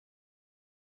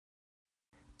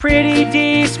Pretty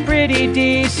Dees,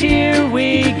 here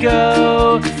we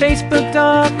go.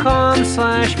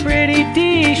 Facebook.com/Pretty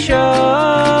D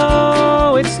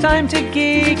Show. It's time to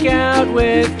geek out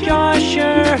with Josh,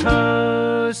 your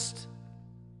host.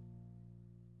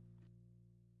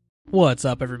 What's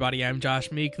up, everybody? I'm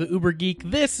Josh Meek, the Uber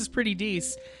Geek. This is Pretty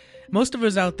Dees. Most of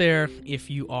us out there, if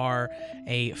you are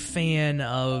a fan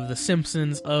of The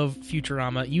Simpsons, of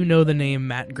Futurama, you know the name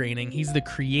Matt Groening. He's the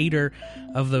creator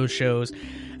of those shows.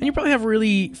 And you probably have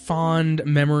really fond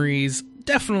memories,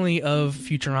 definitely of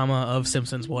Futurama, of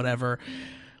Simpsons, whatever.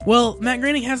 Well, Matt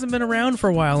Groening hasn't been around for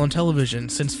a while on television.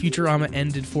 Since Futurama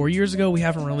ended 4 years ago, we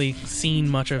haven't really seen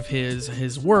much of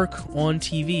his work on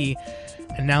TV.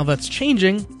 And now that's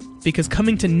changing, because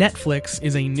coming to Netflix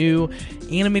is a new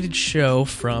animated show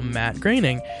from Matt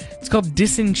Groening. It's called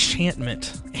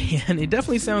Disenchantment, and it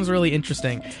definitely sounds really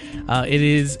interesting. It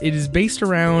is based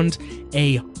around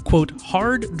a, quote,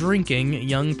 hard-drinking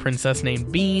young princess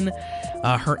named Bean,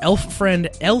 her elf friend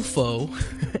Elfo,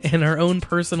 and her own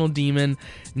personal demon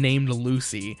named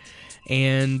Lucy.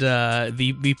 And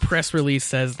the press release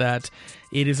says that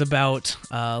it is about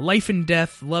life and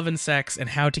death, love and sex, and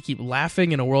how to keep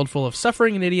laughing in a world full of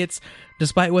suffering and idiots,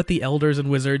 despite what the elders and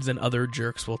wizards and other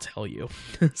jerks will tell you.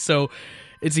 So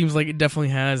it seems like it definitely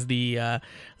has the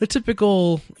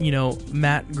typical,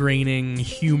 Matt Groening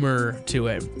humor to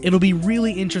it. It'll be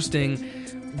really interesting,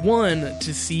 one,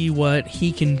 to see what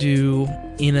he can do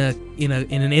in an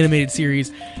animated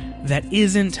series that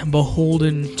isn't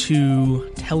beholden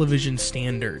to television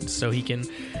standards. So he can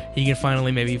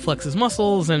finally maybe flex his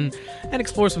muscles and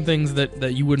explore some things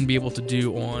that you wouldn't be able to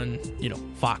do on,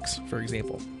 Fox, for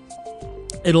example.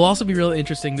 It'll also be really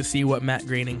interesting to see what Matt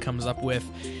Groening comes up with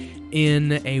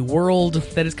in a world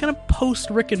that is kind of post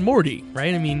Rick and Morty,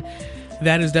 right? I mean,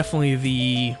 that is definitely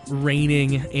the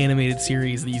reigning animated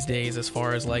series these days as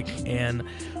far as like an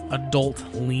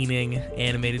adult-leaning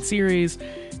animated series.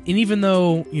 And even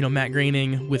though, Matt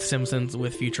Groening with Simpsons,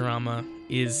 with Futurama,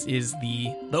 is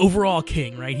the overall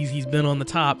king, right? He's been on the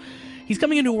top. He's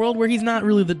coming into a world where he's not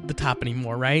really the top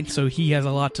anymore, right? So he has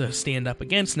a lot to stand up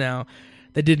against now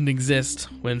that didn't exist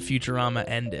when Futurama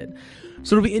ended.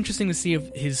 So it'll be interesting to see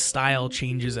if his style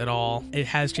changes at all. It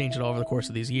has changed at all over the course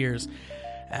of these years,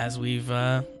 as we've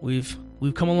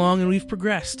come along and we've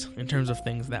progressed in terms of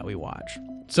things that we watch.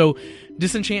 So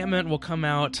Disenchantment will come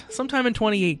out sometime in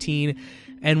 2018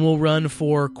 and will run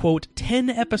for, quote, 10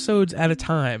 episodes at a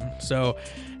time. So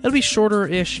it'll be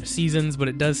shorter-ish seasons, but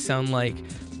it does sound like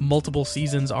multiple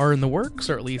seasons are in the works,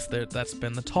 or at least that's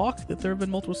been the talk, that there have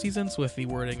been multiple seasons, with the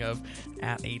wording of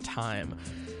at a time.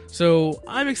 So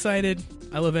I'm excited.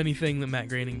 I love anything that Matt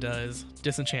Groening does.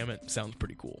 Disenchantment sounds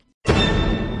pretty cool.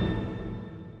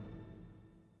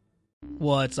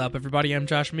 What's up, everybody? I'm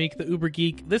Josh Meek, the Uber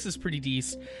Geek. This is Pretty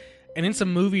Dees. And in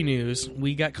some movie news,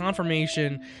 we got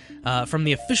confirmation from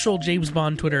the official James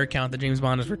Bond Twitter account that James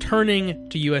Bond is returning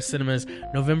to U.S. cinemas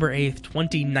November 8th,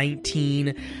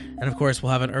 2019. And of course,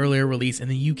 we'll have an earlier release in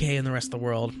the UK and the rest of the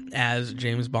world, as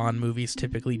James Bond movies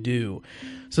typically do.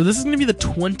 So this is going to be the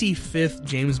 25th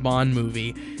James Bond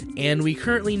movie, and we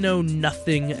currently know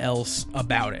nothing else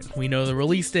about it. We know the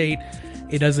release date.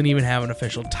 It doesn't even have an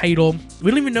official title.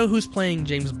 We don't even know who's playing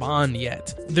James Bond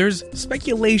yet. There's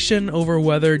speculation over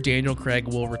whether Daniel Craig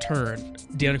will return.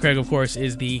 Daniel Craig, of course,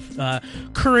 is the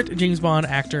current James Bond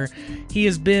actor. He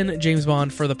has been James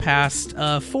Bond for the past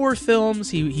 4 films.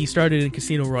 He started in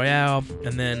Casino Royale,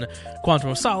 and then Quantum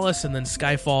of Solace, and then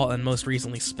Skyfall, and most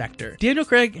recently Spectre. Daniel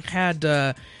Craig has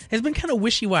been kind of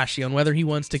wishy-washy on whether he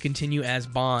wants to continue as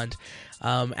Bond.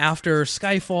 After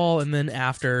Skyfall and then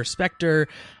after Spectre,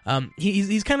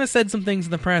 he's kind of said some things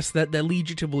in the press that lead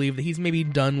you to believe that he's maybe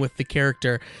done with the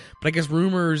character. But I guess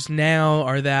rumors now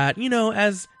are that,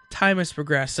 as time has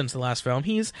progressed since the last film,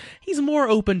 he's more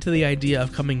open to the idea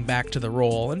of coming back to the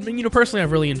role. And, personally,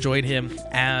 I've really enjoyed him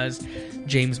as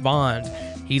James Bond.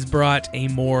 He's brought a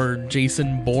more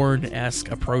Jason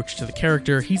Bourne-esque approach to the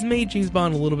character. He's made James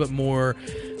Bond a little bit more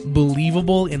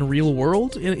believable in real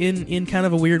world in kind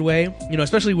of a weird way.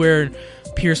 Especially where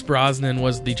Pierce Brosnan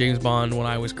was the James Bond when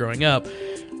I was growing up.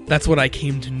 That's what I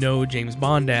came to know James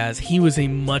Bond as. He was a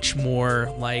much more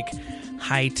like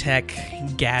high-tech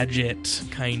gadget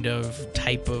kind of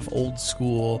type of old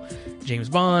school James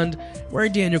Bond, where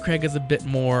Daniel Craig is a bit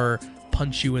more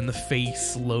punch you in the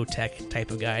face, low-tech type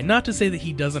of guy. Not to say that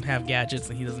he doesn't have gadgets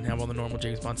and he doesn't have all the normal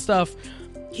James Bond stuff.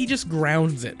 He just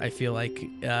grounds it, I feel like,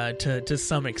 to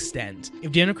some extent.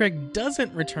 If Daniel Craig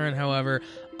doesn't return, however,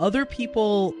 other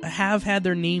people have had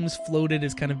their names floated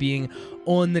as kind of being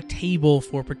on the table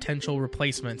for potential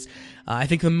replacements. I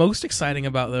think the most exciting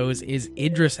about those is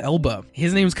Idris Elba.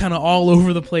 His name's kind of all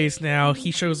over the place now.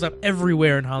 He shows up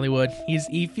everywhere in Hollywood.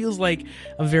 He feels like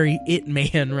a very it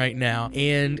man right now,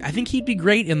 and I think he'd be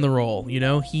great in the role. You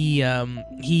know,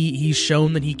 he's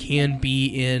shown that he can be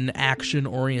in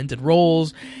action-oriented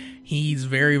roles. He's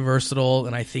very versatile,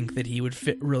 and I think that he would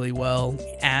fit really well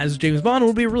as James Bond. It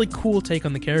would be a really cool take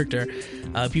on the character.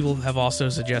 People have also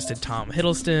suggested Tom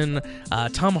Hiddleston.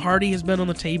 Tom Hardy has been on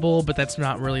the table, but that's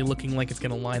not really looking like it's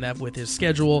going to line up with his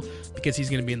schedule because he's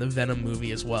going to be in the Venom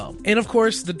movie as well. And of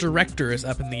course, the director is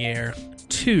up in the air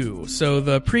too. So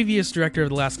the previous director of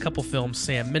the last couple films,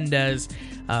 Sam Mendes,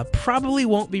 probably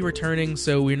won't be returning,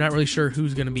 so we're not really sure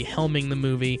who's going to be helming the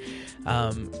movie.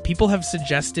 People have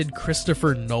suggested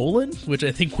Christopher Nolan, which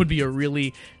I think would be a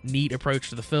really neat approach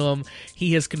to the film.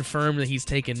 He has confirmed that he's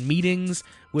taken meetings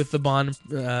with the Bond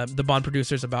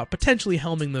producers about potentially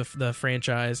helming the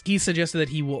franchise. He suggested that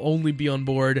he will only be on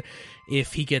board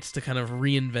if he gets to kind of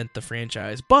reinvent the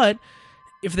franchise. But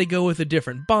if they go with a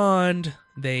different Bond,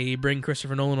 they bring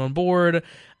Christopher Nolan on board,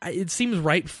 it seems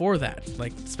ripe for that.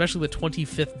 Like, especially the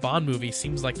 25th Bond movie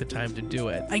seems like the time to do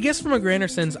it. I guess from a grander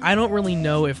sense, I don't really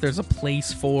know if there's a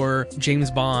place for James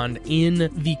Bond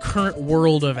in the current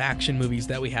world of action movies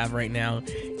that we have right now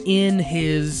in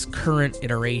his current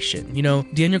iteration. You know,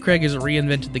 Daniel Craig has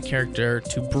reinvented the character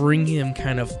to bring him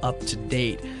kind of up to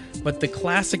date. But the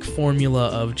classic formula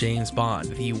of James Bond,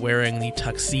 the wearing the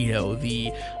tuxedo,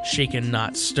 the shaken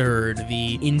not stirred,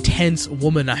 the intense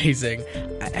womanizing,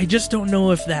 I just don't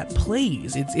know if that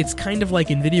plays. It's kind of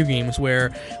like in video games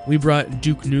where we brought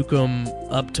Duke Nukem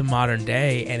up to modern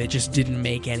day and it just didn't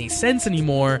make any sense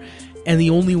anymore. And the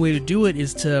only way to do it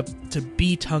is to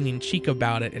be tongue-in-cheek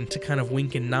about it and to kind of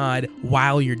wink and nod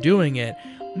while you're doing it.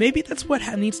 Maybe that's what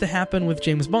needs to happen with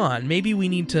James Bond. Maybe we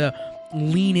need to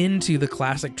lean into the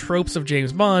classic tropes of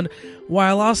James Bond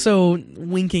while also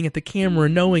winking at the camera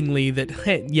knowingly that,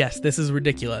 hey, yes, this is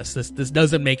ridiculous. This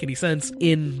doesn't make any sense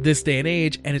in this day and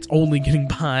age, and it's only getting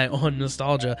by on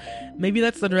nostalgia. Maybe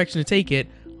that's the direction to take it.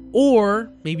 Or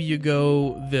maybe you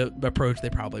go the approach they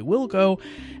probably will go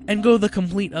and go the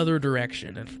complete other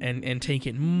direction and take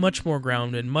it much more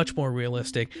grounded, much more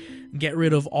realistic, get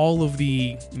rid of all of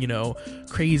the, you know,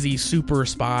 crazy super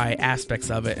spy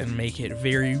aspects of it and make it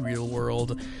very real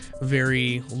world,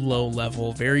 very low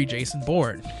level, very Jason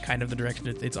Bourne, kind of the direction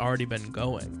it's already been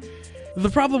going. The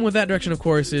problem with that direction, of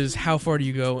course, is how far do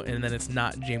you go and then it's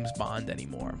not James Bond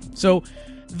anymore. So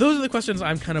those are the questions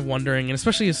I'm kind of wondering, and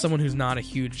especially as someone who's not a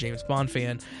huge James Bond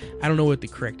fan, I don't know what the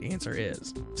correct answer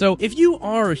is. So if you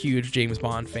are a huge James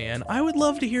Bond fan, I would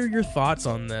love to hear your thoughts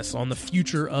on this, on the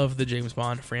future of the James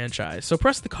Bond franchise. So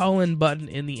press the call-in button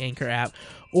in the Anchor app,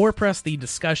 or press the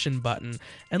discussion button,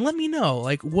 and let me know,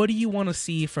 like, what do you want to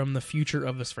see from the future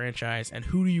of this franchise, and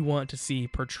who do you want to see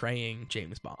portraying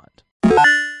James Bond?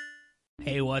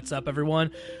 Hey, what's up,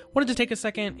 everyone? Wanted to take a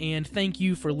second and thank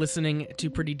you for listening to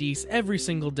Pretty Dece every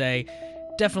single day.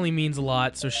 Definitely means a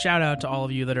lot, so shout out to all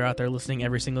of you that are out there listening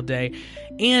every single day.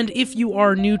 And if you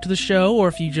are new to the show, or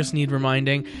if you just need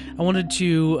reminding, I wanted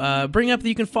to bring up that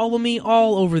you can follow me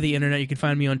all over the internet. You can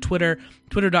find me on Twitter,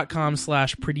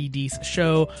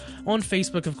 twitter.com/PrettyDeceShow. On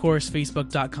Facebook, of course,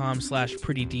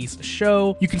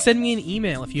 facebook.com/PrettyDeceShow. You can send me an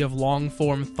email if you have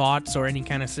long-form thoughts or any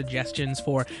kind of suggestions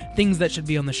for things that should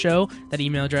be on the show. That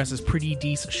email address is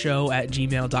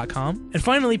prettydeceshow@gmail.com. And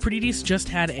finally, Pretty Dece just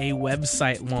had a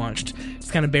website launched.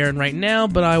 It's kind of barren right now,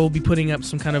 but I will be putting up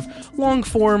some kind of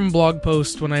long-form blog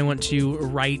post when I want to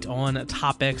write on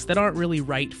topics that aren't really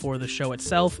right for the show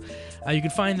itself. You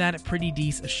can find that at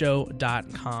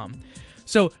prettydeceshow.com.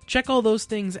 So check all those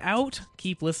things out.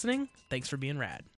 Keep listening. Thanks for being rad.